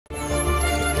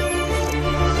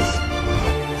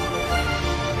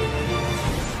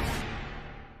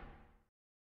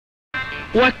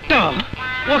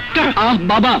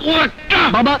বাবা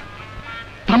বাবা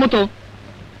থামো তো।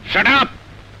 Shut up,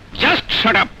 just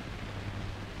shut up.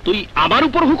 তুই আমার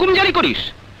উপর হুকুম জারি করিস?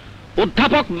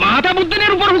 অধ্যাপক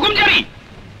মাহতাবউদ্দিনের উপর হুকুম জারি?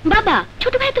 বাবা,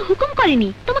 ছোট ভাই তো হুকুম করেনি,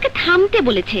 তোমাকে থামতে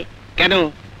বলেছে। কেন?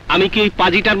 আমি কি ওই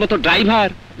পাজিটার মতো ড্রাইভার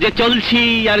যে চলছি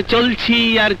আর চলছি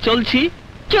আর চলছি?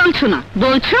 চলছো না,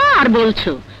 বলছো আর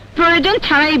বলছো, প্রয়োজন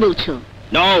ছাড়াই বলছো।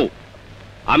 নও,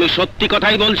 আমি সত্যি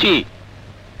কথাই বলছি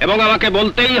এবং আমাকে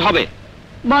বলতেই হবে।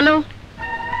 বলো।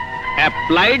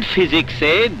 অ্যাপ্লাইড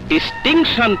ফিজিক্সে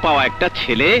ডিস্টিংশন পাওয়া একটা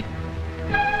ছেলে,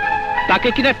 তাকে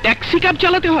কিনা ট্যাক্সি ক্যাব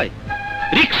চালাতে হয়,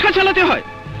 রিক্সা চালাতে হয়,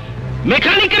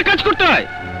 মেকানিকের কাজ করতে হয়।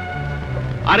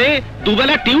 আরে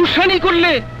দুবেলা টিউশনই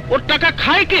করলে ওর টাকা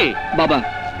খায় কে? বাবা,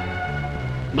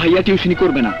 ভাইয়া টিউশনি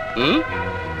করবে না।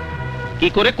 কি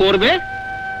করে করবে?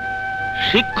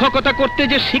 শিক্ষকতা করতে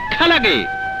যে শিক্ষা লাগে,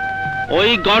 ওই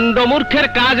গন্ডমূর্খের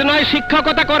কাজ নয়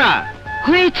শিক্ষকতা করা।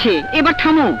 হয়েছে, এবার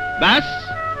থামো। ব্যাস,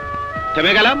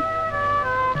 থেমে গেলাম।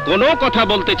 কোনো কথা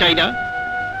বলতে চাই না।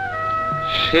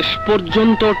 শেষ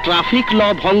পর্যন্ত ট্রাফিক ল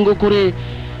ভঙ্গ করে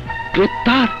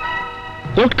গ্রেপ্তার,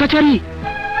 কোর্ট কাচারি।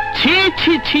 ছি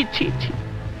ছি ছি ছি ছি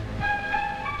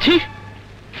ছি।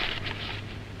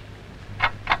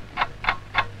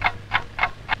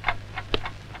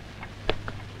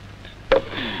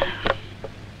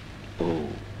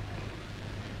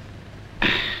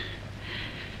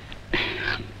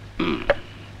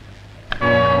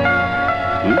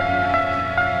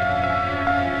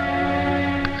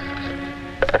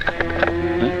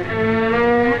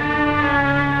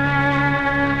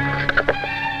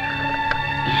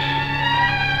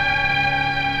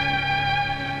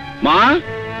 মা,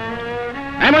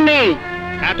 এমনই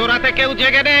এত রাতে কেউ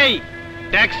জেগে নেই।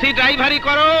 ট্যাক্সি ড্রাইভারি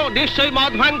করো, নিশ্চয়ই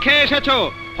মদ ভাঙ খেয়ে এসেছো।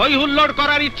 হই হুল্লোড়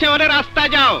করার ইচ্ছে হলে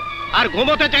রাস্তায় যাও, আর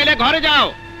ঘুমোতে চাইলে ঘরে যাও।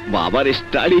 বাবার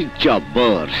স্টাডি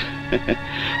জব্বর,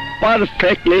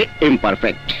 পারফেক্টলি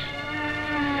ইমপারফেক্ট।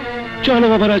 চলো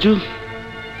বাবা রাজু,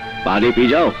 पानी पी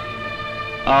जाओ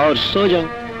और सो जाओ।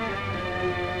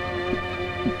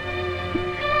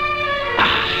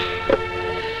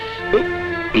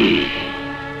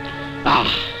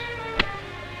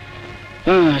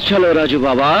 चलो राजू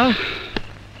बाबा।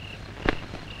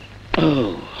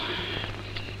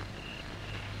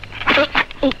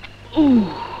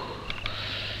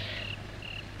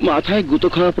 মাথায় গুতো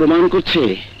খাওয়া প্রমাণ করছে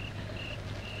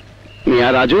মিয়া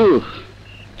রাজু,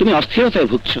 তুমি অস্থিরতায়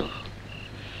ভুগছো।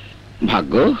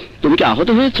 ভাগ্য তুমি কি আহত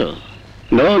হয়েছ?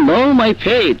 No no my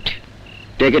fate,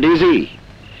 take it easy.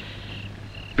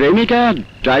 প্রেমিকা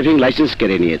ড্রাইভিং লাইসেন্স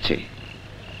কেড়ে নিয়েছে।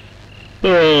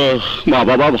 মা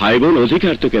বাবা ভাই বোন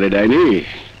অধিকার তো কেড়ে নেয়নি,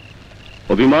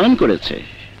 অভিমান করেছে।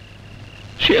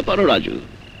 শুয়ে পড়ো রাজু,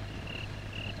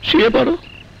 শুয়ে পড়ো।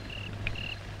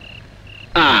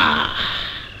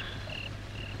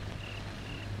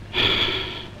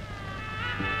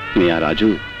 মিয়া রাজু,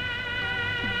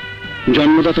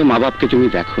 জন্মদাতা মা বাপকে তুমি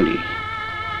দেখোনি,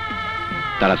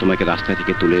 তারা তোমাকে রাস্তা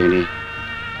থেকে তুলে এনে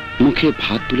মুখে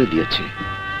ভাত তুলে দিয়েছে,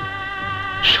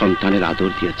 সন্তানের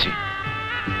আদর দিয়েছে।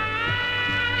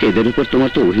 এদের উপর তোমার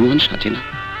তো অভিমান সাজে না।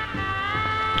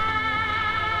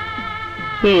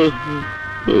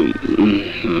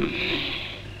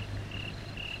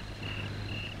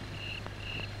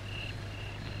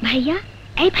 ভাইয়া,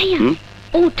 এই ভাইয়া,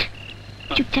 উঠ,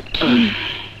 চুপচাপ খেয়ে।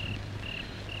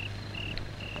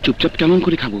 চুপচাপ কেমন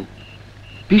করে খাবো?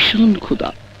 ভীষণ ক্ষুধা।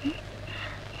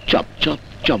 চপ চপ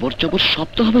চবর চবর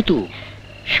শব্দ হবে তো।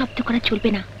 শব্দ করা চলবে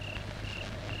না,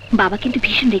 বাবা কিন্তু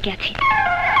ভীষণ রেগে আছে।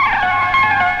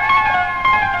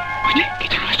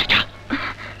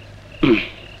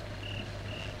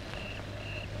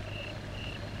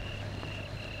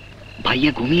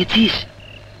 ভাইয়া ঘুমিয়েছিস?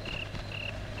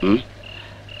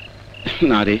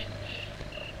 না রে,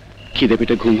 খিদে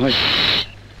পেটে ঘুম হয়।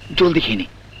 জলদি খেয়ে নে,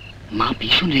 মা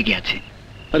ভীষণ রেগে আছে।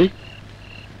 আরে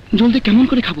জলদি কেমন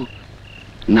করে খাবো?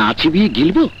 না চিবিয়ে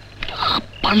গিলবো?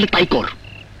 পারলে তাই কর।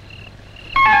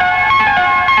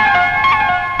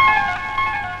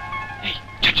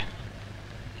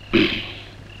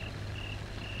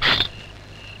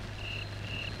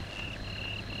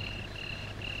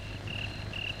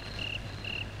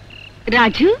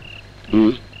 রাজু,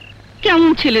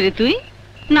 কেমন ছেলে রে তুই,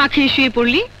 না খেয়ে শুয়ে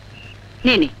পড়লি?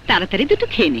 নে নে, তাড়াতাড়ি দুটো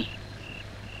খেয়ে নে।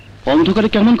 অন্ধকারে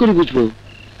কেমন করে বুঝবো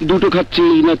দুটো খাচ্ছি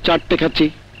না চারটে খাচ্ছি?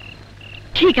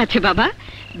 ঠিক আছে বাবা,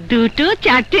 দুটো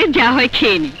চারটে যা হয়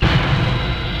খেয়ে নে।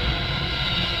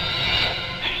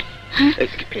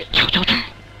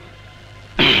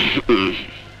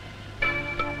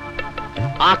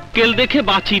 আক্কেল দেখে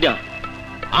বাঁচি না।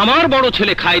 আমার বড়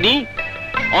ছেলে খায়নি,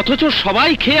 অথচ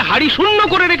সবাই খেয়ে হাড়ি শূন্য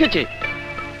করে রেখেছে।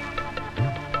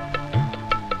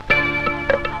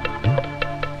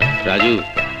 রাজু,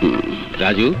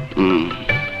 রাজু,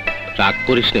 রাগ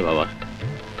করিস নে বাবা।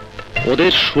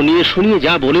 ওদের শুনিয়ে শুনিয়ে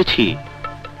যা বলেছি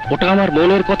ওটা আমার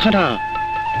মনের কথা না।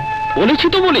 বলেছি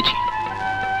তো বলেছি,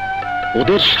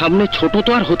 ওদের সামনে ছোট তো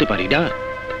আর হতে পারি না।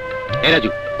 এ রাজু,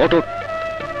 ওঠ ওঠ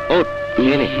ওঠ,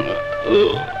 নিয়ে নে।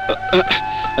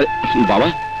 বাবা,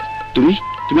 তুমি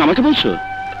তুমি আমাকে বলছো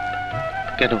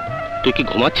কেন, তুই কি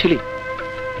ঘুমাচ্ছিলি?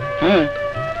 হ্যাঁ,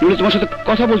 তোমার সাথে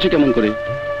কথা বলছি কেমন করে?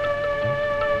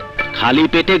 খালি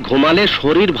পেটে ঘুমালে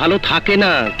শরীর ভালো থাকে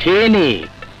না, খেয়ে নে।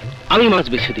 আমি মাছ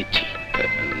বেছে দিচ্ছি।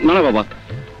 না না বাবা,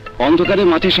 অন্ধকারে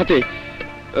মাছের সাথে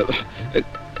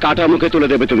কাটা মুখে তুলে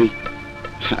দেবে তুমি।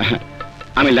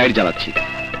 আমি লাইট জ্বালাচ্ছি।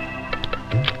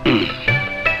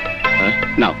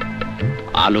 নাও।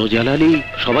 আলো জ্বালালি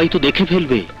সবাই তো দেখে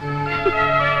ফেলবে।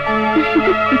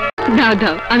 দাও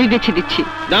দাও, আমি বেছে দিচ্ছি।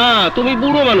 না, তুমি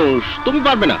বুড়ো মানুষ, তুমি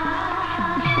পারবে না।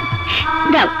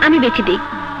 দাও, আমি বেছে দিই।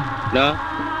 না,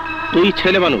 তুই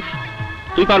ছেলে মানুষ,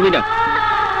 তুই পারবি না।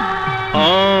 ও,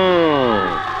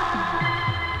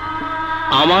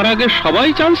 আমার আগে সবাই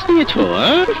চান্স নিয়েছো?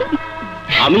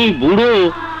 আমি বুড়ো,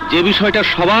 যে বিষয়টা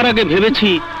সবার আগে ভেবেছি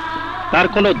তার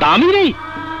কোনো দামই নেই।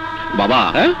 বাবা,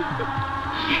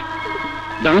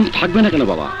 দাম থাকবে না কেন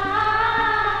বাবা?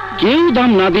 কেউ দাম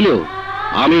না দিলেও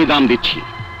আমি দাম দিচ্ছি।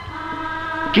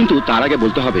 কিন্তু তার আগে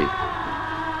বলতে হবে,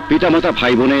 পিতামাতা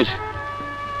ভাই বোনের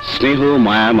স্নেহ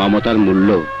মায়া মমতার মূল্য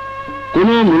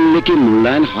কোনো মূল্যে কি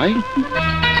মূল্যায়ন হয়?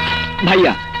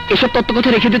 ভাইয়া, এসব তত্ত্ব কথা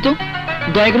রেখে দে তো,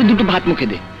 দয়া করে দুটো ভাত মুখে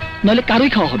দে, নইলে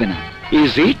কারোই খাওয়া হবে না।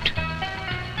 Is it?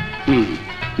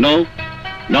 নো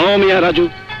নো মিয়া রাজু,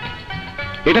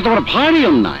 এটা তোমার ভারী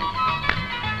অন্যায়।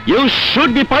 You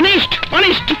should be punished,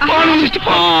 punished, punished.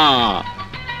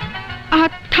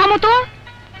 থামো তো,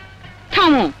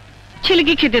 থামো,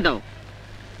 ছেলেকে খেতে দাও।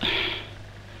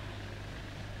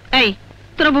 এই,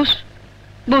 তোরা বস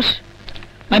বস।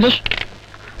 বস।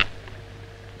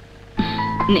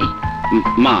 নে।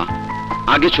 মা,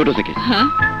 আগে ছোট থেকে। হ্যাঁ,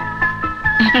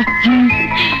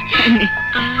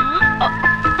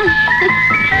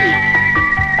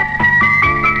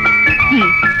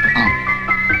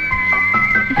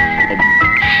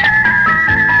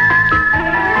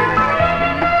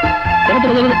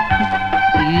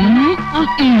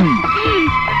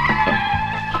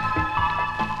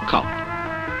 খাও।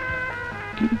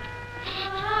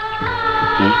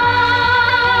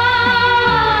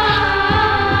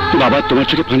 বাবা, তোমার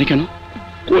চোখে পানি কেন?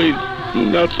 কই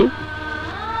না তো,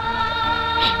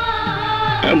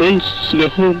 এমন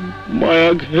স্নেহ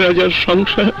মায়া ঘেরা যার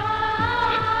সংসার,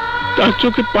 তার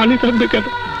চোখে পানি থাকবে কেন?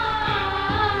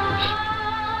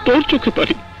 তোর চোখে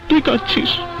পানি, তুই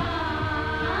কাঁদছিস,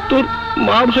 তোর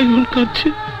মা ভাই বোন কাঁদছে।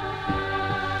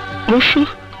 অবশ্য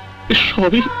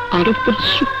সবই আনন্দ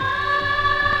অশ্রু।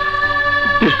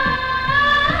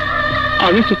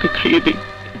 আমি তোকে খাইয়ে দিই।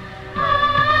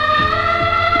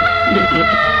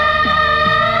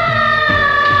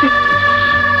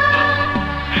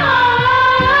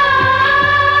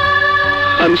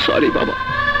 I'm sorry, Baba.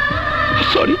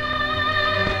 Sorry.